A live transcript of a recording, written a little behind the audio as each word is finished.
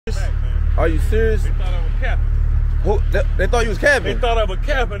Are you serious? They thought I was capping. Who? They thought you was capping? They thought I was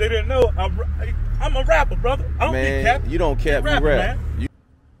capping. They didn't know I'm a rapper, brother. I don't be capping. You don't cap, you rap. Man.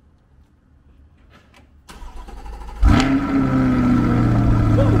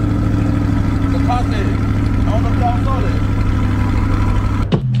 The car said, I don't know if y'all saw that.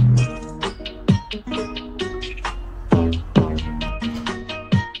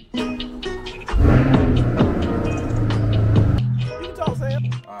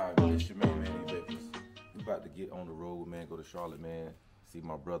 Get on the road, man. Go to Charlotte, man. See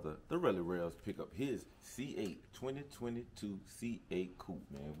my brother, the Really Rails, pick up his C8 2022 C8 coupe,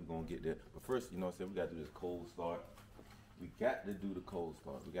 man. We're gonna get there. But first, you know what I'm saying, we gotta do this cold start. We got to do the cold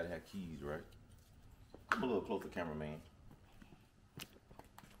start. We gotta have keys, right? Come a little closer, cameraman.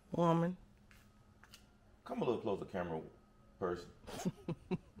 Woman. Come a little closer, camera person.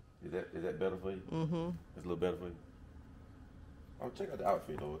 Is that better for you? Mm-hmm. It's a little better for you. Oh, check out the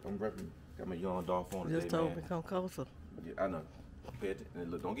outfit, though. I'm repping. Got my young Dolph on today, Just told me come closer. Yeah, I know. Pay attention.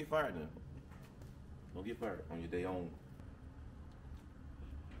 And look, don't get fired now. Don't get fired on your day on.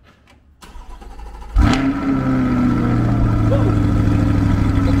 Woo!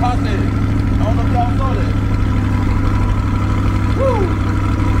 The car said, I don't know if y'all saw that. Woo!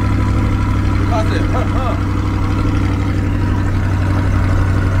 The car said,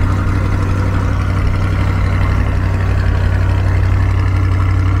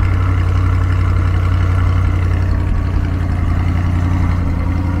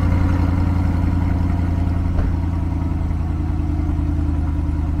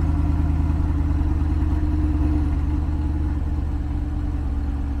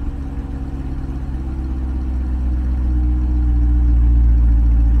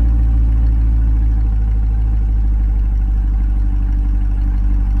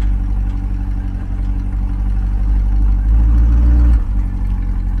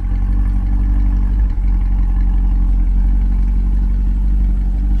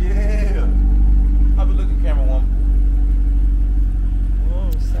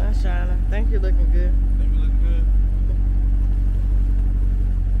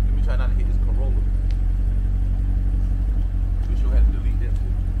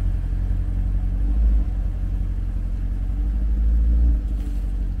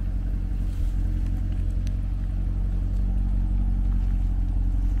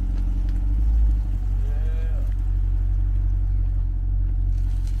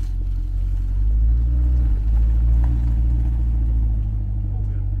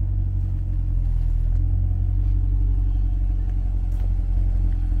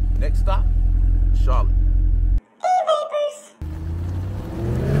 next stop, Charlotte. Evapors.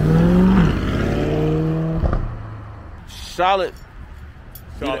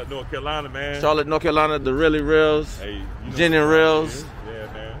 Charlotte, North Carolina, man. Charlotte, North Carolina, the Really Rails, hey, Gin and Rails.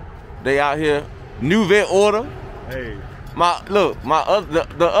 Yeah, man. They out here. New vet order. Hey.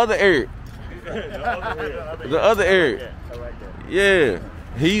 The other Eric. The other Eric. I like that. Yeah.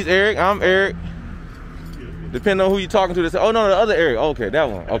 He's Eric, I'm Eric. Depending on who you're talking to, they say, oh no, the other Eric. Okay, that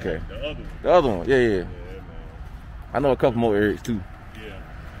one. Okay. The other one. Yeah, yeah. Yeah, man. I know a couple more Erics too. Yeah.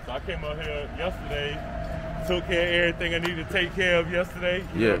 So I came up here yesterday, took care of everything I needed to take care of yesterday.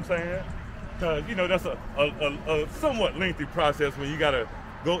 You know what I'm saying? Because, you know, that's a somewhat lengthy process when you got to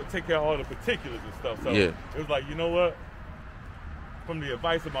go take care of all the particulars and stuff. So it was like, you know what? From the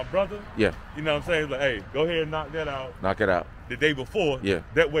advice of my brother, you know what I'm saying? Like, hey, go ahead and knock that out. Knock it out. The day before. Yeah.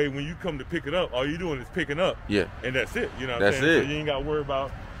 That way, when you come to pick it up, all you're doing is picking up. Yeah. And that's it. You know what I'm saying? That's it. So you ain't got to worry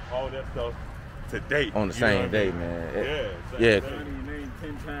about all that stuff today. On the same day, man. Yeah. Say your name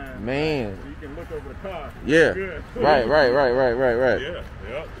 10 times. Man. So you can look over the car. Yeah. Good. Right.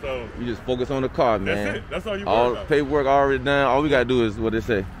 Yeah. So you just focus on the car, man. That's it. That's all you All worry about. paperwork already done. All we got to do is what they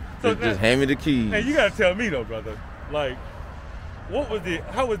say. So just hand me the keys. Hey, you got to tell me though, brother. Like,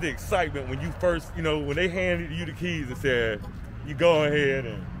 how was the excitement when you first, you know, when they handed you the keys and said, you go ahead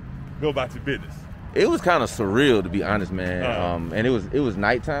and go about your business? It was kind of surreal, to be honest, man. And it was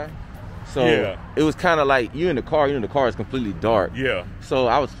nighttime. So it was kind of like you in the car is completely dark. Yeah. So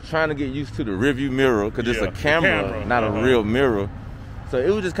I was trying to get used to the rearview mirror because it's a camera, not a real mirror. So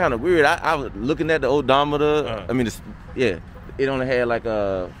it was just kind of weird. I was looking at the odometer. I mean, it only had like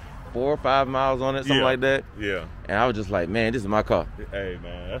 4 or 5 miles on it, something like that. Yeah. And I was just like, man, this is my car. Hey,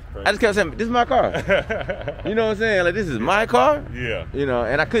 man, that's crazy. I just kept saying, this is my car. You know what I'm saying? Like, this is my car. Yeah. You know,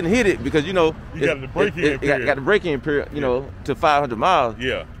 and I couldn't hit it because, you know, you got the break-in period. Got the break-in period, you know, to 500 miles.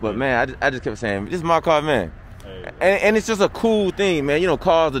 Yeah. But, man, I just kept saying, this is my car, man. Hey. And it's just a cool thing, man. You know,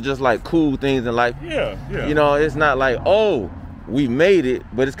 cars are just like cool things in life. Yeah, yeah. You know, it's not like, oh, we made it,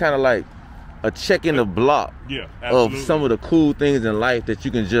 but it's kind of like, a check in the block of some of the cool things in life that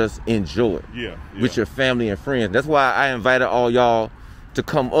you can just enjoy with your family and friends. That's why I invited all y'all to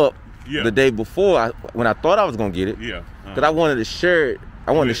come up the day before when I thought I was gonna get it. Because I wanted to share it.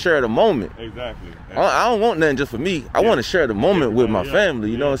 I wanted to share the moment. Exactly. I don't want nothing just for me. I want to share the moment with my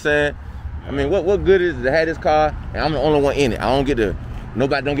family. You know what I'm saying? I mean, what good is it to have this car and I'm the only one in it? I don't get to.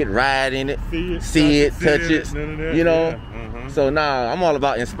 Nobody don't get to ride in it, see it, touch it, you know. So nah, I'm all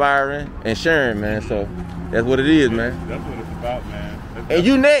about inspiring and sharing, man. So that's what it is, man. That's what it's about, man. And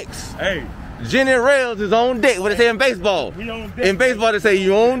you next. Hey. Jenny Rails is on deck. What they say in baseball. We on deck. In baseball, they say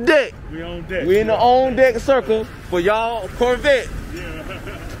you on deck. We on deck. We in the on deck circle for y'all Corvette.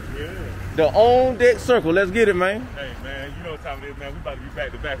 The on deck circle. Let's get it, man. Hey, man, you know what time it is, man. We about to be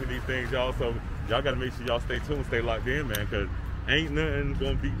back to back with these things, y'all. So y'all got to make sure y'all stay tuned, stay locked in, man, because ain't nothing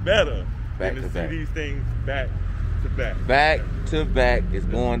gonna be better than to see these things back to back. Back to back is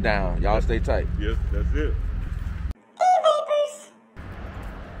going down. Y'all stay tight. Yes, that's it. Evapors.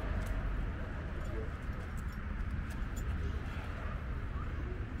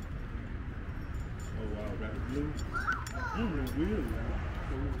 Oh wow, that blue. Weird.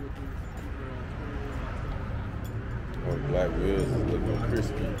 Oh, black wheels is looking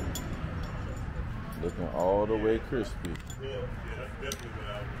crispy. Looking all the way crispy. Yeah, that's definitely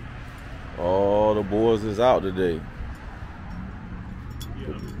what I All the boys is out today. Yeah,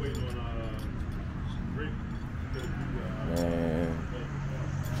 I'm just waiting on Rick to Man.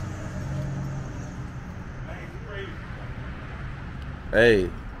 Hey,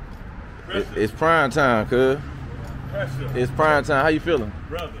 it's prime time, cuz. Pressure. It's prime time. How you feeling?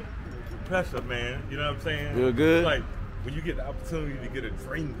 Brother, pressure, man. You know what I'm saying? Feel good? It's like when you get the opportunity to get a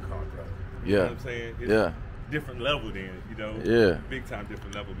dream car, bro. You know what I'm saying? It's different level then, you know? Yeah. Big time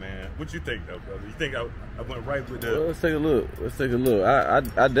different level, man. What you think, though, brother? You think I went right with the... Well, let's take a look. Let's take a look.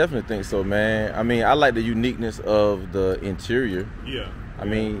 I definitely think so, man. I mean, I like the uniqueness of the interior. Yeah. I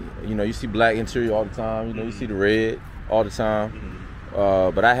mean, you know, you see black interior all the time. You know, you see the red all the time.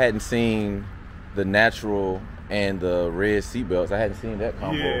 But I hadn't seen the natural and the red seatbelts. I hadn't seen that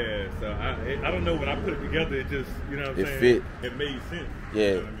combo. Yeah, so I don't know, when I put it together, it just, you know what I'm saying? Fit. It made sense. Yeah.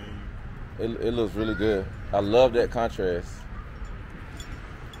 You know what I mean? It looks really good. I love that contrast.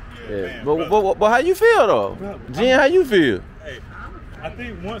 Yeah. Man, but how you feel though? Jen, how you feel? Hey, I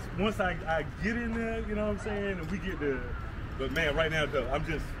think once I get in there, you know what I'm saying, and we get the, but man, right now though,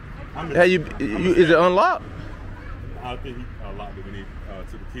 Is it unlocked? I think he unlocked it when he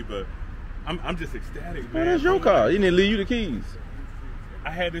took the key, but I'm just ecstatic, man. That's your car. You need to leave you the keys.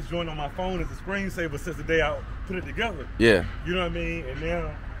 I had this joint on my phone as a screensaver since the day I put it together. Yeah. You know what I mean? And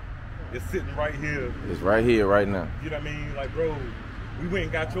now it's sitting right here. It's right here, right now. You know what I mean? Like, bro, we went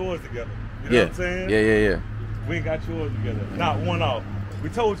and got yours together. You know what I'm saying? Yeah. We ain't got yours together. Not one off. We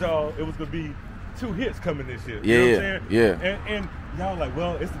told y'all it was gonna be 2 hits coming this year. You know what I'm saying? Yeah. And y'all like,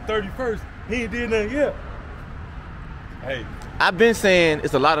 well, it's the 31st. He ain't did nothing yet. Hey. I've been saying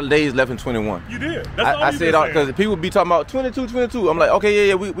it's a lot of days left in 21. You did. That's all I said all because people be talking about 22. I'm like,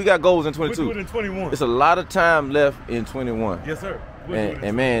 okay, we got goals in 22. We're doing 21. It's a lot of time left in 21. Yes, sir.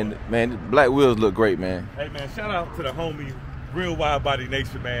 And man, black wheels look great, man. Hey, man, shout out to the homie, Real Wide Body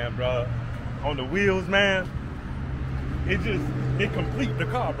Nation, man, bro. On the wheels, man, it complete the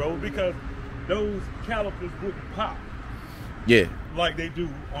car, bro, because those calipers wouldn't pop. Yeah. Like they do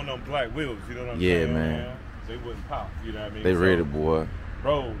on them black wheels, you know what I'm saying? Yeah, man. They wouldn't pop, you know what I mean? They ready, boy.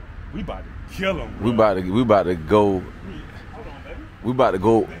 Bro, we about to kill them, bro. We about to go. Hold on, baby. We about to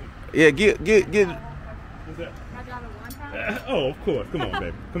go. Yeah, get. What's that? Oh, of course. Come on,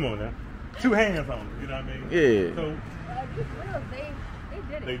 baby. Come on now. 2 hands on it, you know what I mean? Yeah. So they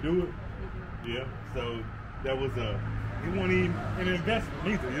did it. they do it? Yeah. So that was it wasn't even an investment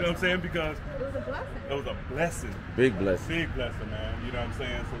either, you know what I'm saying? Because It was a blessing. it was a blessing. Big blessing. Big blessing, man. You know what I'm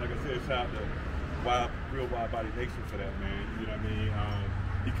saying? So like I said, shout out to Real Wide Body Nation for that, man. You know what I mean?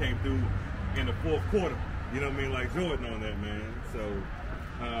 He came through in the 4th quarter, you know what I mean? Like Jordan on that, man. So,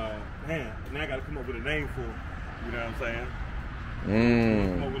 man, now I got to come up with a name for it. You know what I'm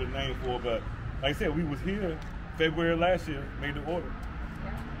saying? Come up with a name for it, but like I said, we was here February last year, made the order.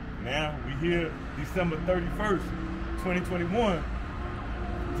 Now we here December 31st, 2021,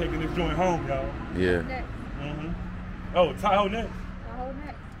 taking this joint home, y'all. Yeah. Next. Oh, Tahoe next. Tahoe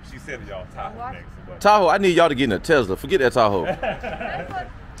next. She said it, y'all. Tahoe next. But Tahoe, I need y'all to get in a Tesla. Forget that Tahoe.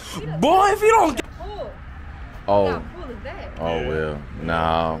 Boy, if you don't get. Full. Oh. How full is that? Oh Yeah. well,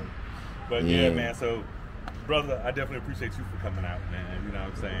 nah. But yeah, man. So, brother, I definitely appreciate you for coming out, man. You know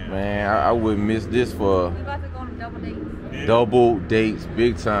what I'm saying? Man, I wouldn't miss this for We about to go on double dates. Yeah. double dates,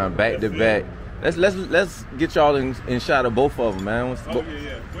 big time, back to back. Let's get y'all in shot of both of them, man. Oh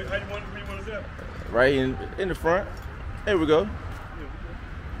yeah. Wait, how you want to right in the front. There we go.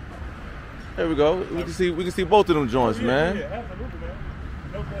 There we go. We can see both of them joints, man. Yeah, absolutely, man.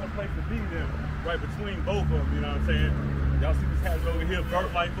 No better place to be than right between both of them. You know what I'm saying? Y'all see this hat over here,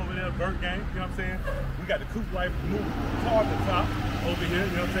 Burt Life over there, Burt Gang. You know what I'm saying? We got the coupe life move car at the top over here.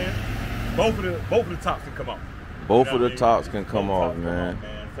 You know what I'm saying? Both of the tops can come off. Both of the tops can come off, man.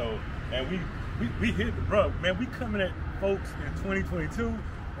 So, and we hit the bro, man. We coming at folks in 2022,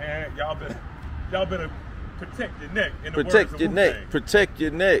 and y'all better protect your neck. In the Protect your neck. Protect your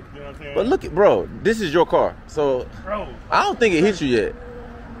neck. You know what I'm saying? But look at, bro, this is your car. So, bro, I don't think it hit you yet.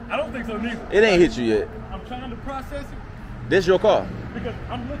 I don't think so neither. It ain't hit you yet. I'm trying to process it. This your car. Because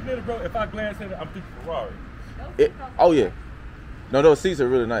I'm looking at it, bro. If I glance at it, I'm thinking Ferrari. Oh, yeah. No, those seats are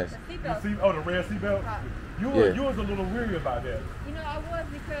really nice. The red seatbelt? You was a little weary about that. You know, I was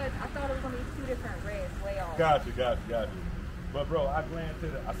because I thought it was going to be two different reds way off. Gotcha. But, bro, I glanced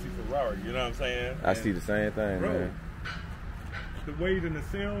at it, I see Ferrari. You know what I'm saying? I see the same thing, bro, man. The weight and the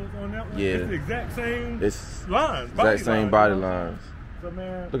sails on that one, yeah. It's the exact same lines. Exact same body lines. So,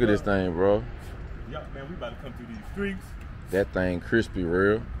 man, look at this thing, bro. Yeah, man, we about to come through these streets. That thing crispy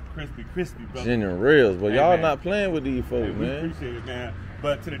real. Crispy, bro. Genuine Reals, but y'all not playing with these folks, man. We appreciate it, man.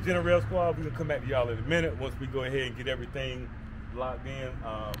 But to the Genuine Rail Squad, we're going to come back to y'all in a minute once we go ahead and get everything locked in.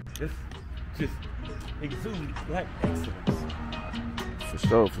 This just exudes black excellence. For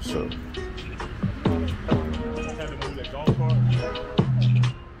sure. Had to move that golf cart.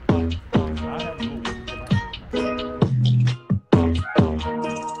 I have to move it.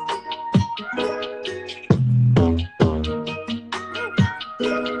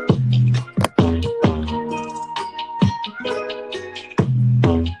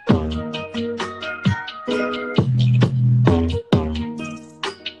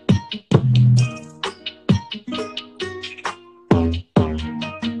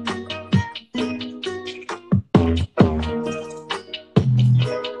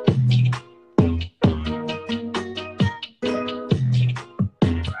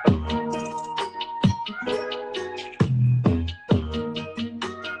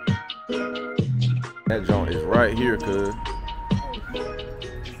 That joint is right here, cuz.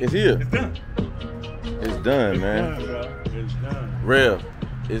 It's here. It's done. It's done, man. Done, bro. It's done. Real.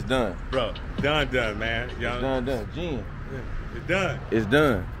 It's done. Bro, done, man. It's done. Gene. It's done. It's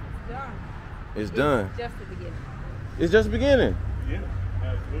done. It's done. Just the beginning. It's just the beginning. Yeah,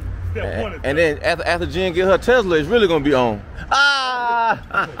 absolutely. Step one. And then after Jen get her Tesla, it's really gonna be on.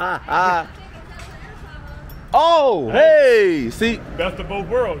 Oh, hey, see. Best of both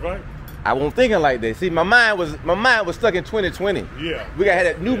worlds, right? I wasn't thinking like that. See, my mind was stuck in 2020. Yeah. We gotta have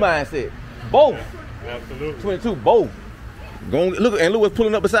that new mindset. Both. Yeah, absolutely. 22, both. Go look what's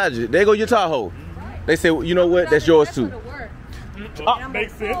pulling up beside you. There go your Tahoe. They say, well, you know what? That's yours too.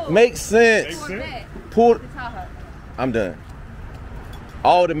 Makes sense. Makes sense. Pull. I'm done.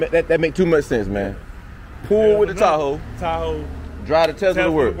 That make too much sense, man. Pull with the Tahoe. Drive the Tesla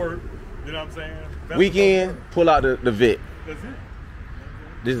to work. You know what I'm saying? Weekend, pull out the Vet. That's it.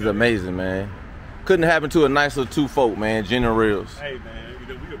 This is amazing, man. Couldn't happen to a nicer two folk, man. Genuine Reals. Hey, man,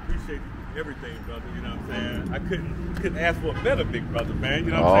 we appreciate everything, brother. You know what I'm saying? I couldn't ask for a better big brother, man.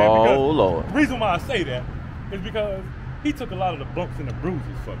 You know what I'm saying? Because Lord. The reason why I say that is because he took a lot of the bumps and the bruises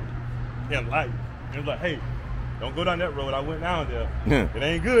for me in life. And it was like, hey, don't go down that road. I went down there. It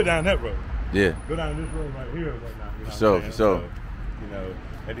ain't good down that road. Yeah. Go down this road right here right now. You know for sure. So, you know,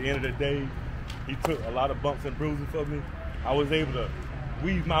 at the end of the day, he took a lot of bumps and bruises for me. I was able to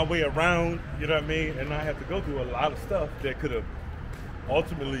weave my way around, you know what I mean? And I had to go through a lot of stuff that could have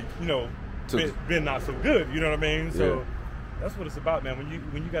ultimately, you know, been not so good, you know what I mean? So that's what it's about, man.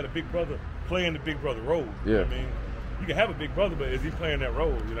 When you got a big brother playing the big brother role, you know what I mean? You can have a big brother, but is he playing that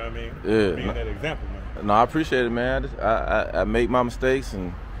role, you know what I mean? Yeah. Being that example, man. No, I appreciate it, man. I make my mistakes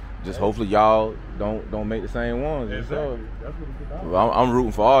and just hopefully y'all don't make the same ones. Exactly. That's what it's about. I'm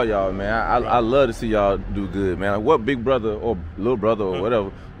rooting for all y'all, man. I love to see y'all do good, man. Like, what big brother or little brother or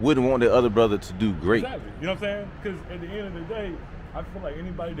whatever wouldn't want their other brother to do great? Exactly. You know what I'm saying? Because at the end of the day, I feel like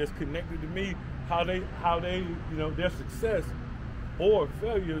anybody that's connected to me, how they you know, their success or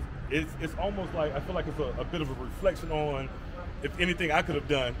failures, it's almost like, I feel like it's a bit of a reflection on if anything I could have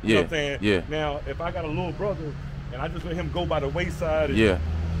done. You know what I'm saying? Yeah. Now, if I got a little brother and I just let him go by the wayside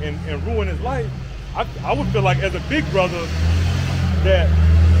and ruin his life, I would feel like as a big brother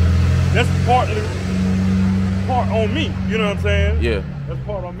that's part on me. You know what I'm saying? Yeah. That's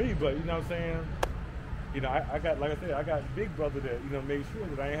part on me, but you know what I'm saying? You know, I got, like I said, I got a big brother that, you know, made sure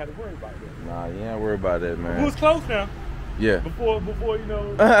that I ain't had to worry about that. Nah, you ain't worry about that, man. Who was close now? Yeah. Before you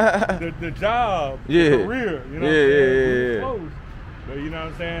know, the job, the career, you know what I'm saying? Close. But you know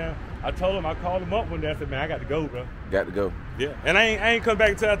what I'm saying? I told him, I called him up one day. I said, man, I got to go, bro. Got to go. Yeah, and I ain't come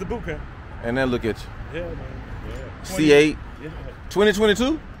back until after boot camp. And then look at you. Yeah, man. Yeah. C8. Yeah.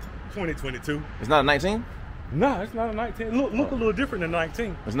 2022? 2022. It's not a 19? No, it's not a 19. Look a little different than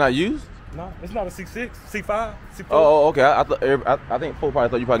 19. It's not used? No, it's not a C6, C5, C4. Oh, okay. I think folks probably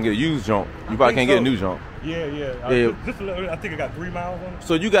thought you probably can get a used jump. You probably can't get a new jump. Yeah. Just a little, I think I got 3 miles on it.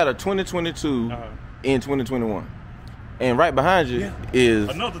 So you got a 2022 in 2021. And right behind you is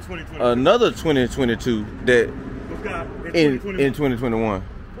another 2022. Another 2022 that in 2021.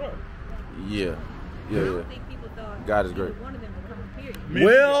 Right. Yeah. I don't think people thought God is great. one of them would come period.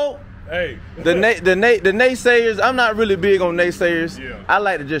 Well, hey, the naysayers, I'm not really big on naysayers. Yeah. I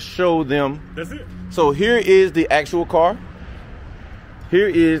like to just show them. That's it. So here is the actual car. Here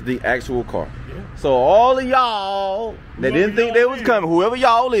is the actual car. Yeah. So all of y'all that didn't think they was coming, whoever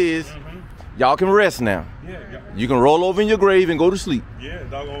y'all is, y'all can rest now. Yeah. You can roll over in your grave and go to sleep. Yeah,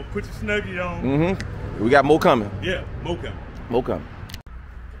 doggone, put your snuggie on. We got more coming. Yeah, more coming. More coming.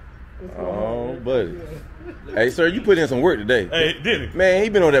 Oh, buddy. Hey, sir, you put in some work today. Hey, did he? Man, he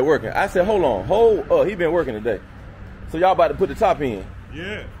been on that working. I said, hold on. He been working today. So y'all about to put the top in.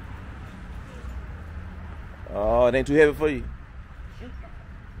 Yeah. Oh, it ain't too heavy for you?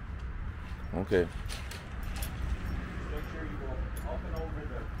 Okay.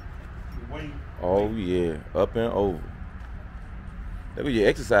 Oh, yeah. Up and over. That be your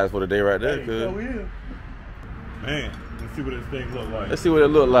exercise for the day right there, cuz. Oh, yeah. Man, let's see what this thing look like. Let's see what it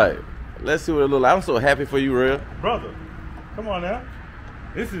look like. I'm so happy for you, real. Brother, come on now.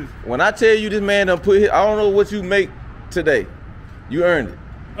 This is... When I tell you this man done put his, I don't know what you make today. You earned it.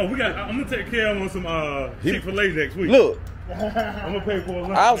 Oh, I'm going to take care of him on some Chick-fil-A next week. Look. I'm going to pay for a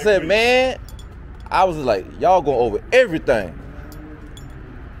lunch I next said, week. man, I was like, y'all going over everything.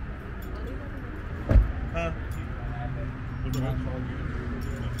 Huh?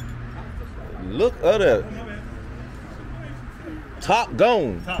 Look at that. Top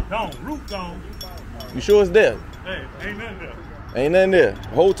gone. Top gone. Roof gone. You sure it's there? Hey, ain't nothing there. Ain't nothing there.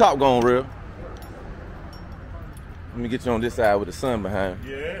 Whole top gone, real. Let me get you on this side with the sun behind.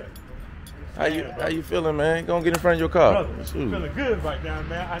 Yeah. How you feeling, man? Go and get in front of your car. Brother, I'm feeling good right now,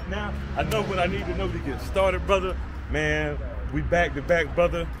 man. I know what I need to know to get started, brother. Man, we back to back,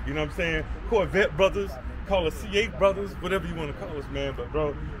 brother. You know what I'm saying? Corvette brothers, call us C8 brothers, whatever you want to call us, man. But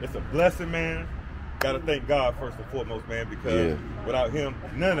bro, it's a blessing, man. Gotta thank God first and foremost, man, because without him,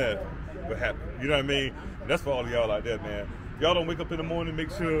 none of that would happen. You know what I mean? And that's for all of y'all out there, man. If y'all don't wake up in the morning, make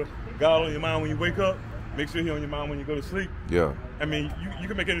sure God on your mind when you wake up. Make sure he on your mind when you go to sleep. Yeah. I mean, you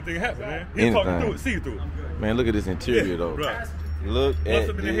can make anything happen, man. He'll talk you through it, see you through it. Man, look at this interior, though. Right. Look at What's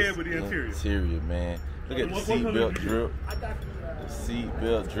up in the this head with the interior, man. Look at the seatbelt drip. The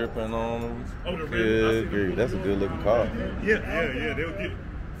seatbelt dripping on them. Oh, the good grief. That's a good looking car. Yeah, they'll get it.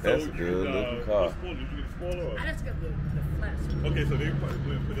 That's a good looking car. What spoiler? You get a spoiler? I just got the flash. Okay, so they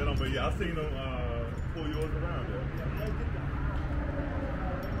probably put that on, but yeah, I seen them pull yours around there.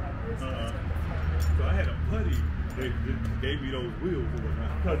 So I had a putty. They gave me those wheels or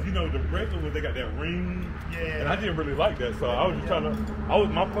whatnot. Because, you know, the regular ones, they got that ring. Yeah. And I didn't really like that. So I was just trying to,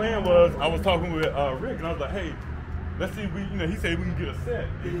 my plan was, I was talking with Rick, and I was like, hey, let's see if we, he said we can get a set.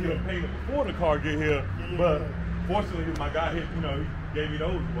 Get him paid before the car get here. But fortunately, my guy hit, he gave me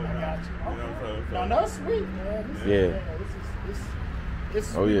those and whatnot. I got you. You know, so. No, that's sweet, man.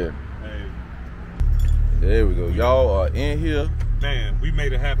 It's Oh, yeah. Hey. There we go. Y'all are in here. Man, we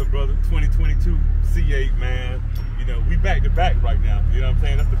made it happen, brother. 2022 C8, man. We back to back right now. You know what I'm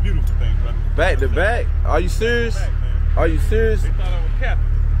saying? That's the beautiful thing, brother. Back to back? Are you serious? Are you serious? They thought I was capping.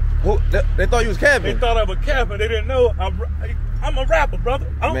 Who? They thought you was capping? They thought I was capping. They didn't know I'm a rapper, brother.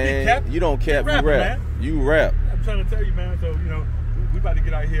 I don't be capping. You don't cap, you rap. Man. You rap. I'm trying to tell you, man. So, we about to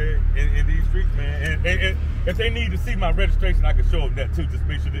get out here in these streets, man. And if they need to see my registration, I can show them that too. Just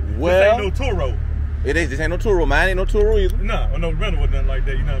make sure that this ain't no tour road. This ain't no tour road. Mine ain't no tour road either. No, or no rental or nothing like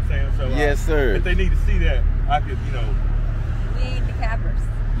that. You know what I'm saying? So yes, sir. If they need to see that, I could, We ain't the cappers.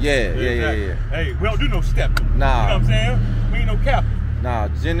 Yeah. Hey, we don't do no stepping. Nah. You know what I'm saying? We ain't no cappers. Nah,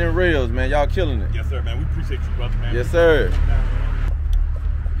 gin and rails, man. Y'all killing it. Yes, sir, man. We appreciate you, brother, man. Yes, sir.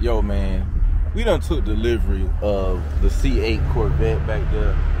 Yo, man. We done took delivery of the C8 Corvette back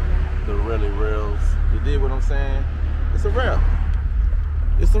there. The Rally Rails. You did what I'm saying? It's a wrap.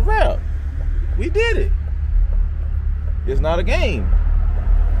 It's a wrap. We did it. It's not a game.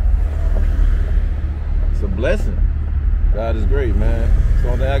 It's a blessing. God is great, man. That's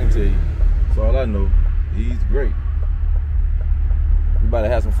all that I can tell you. That's all I know. He's great. We about to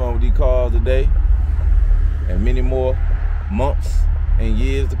have some fun with these cars today. And many more months and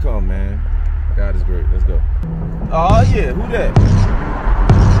years to come, man. God is great. Let's go. Oh, yeah. Who that?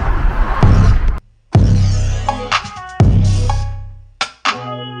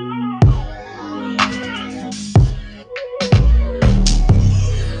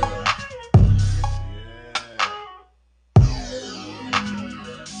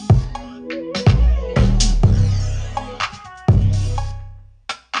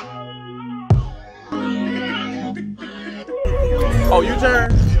 Oh, you turn?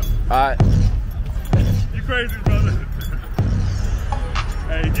 Yeah. All right. You crazy, brother.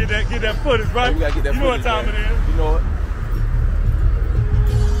 Hey, get that footage, right? You gotta get that footage, You know what time man. it is. You know it.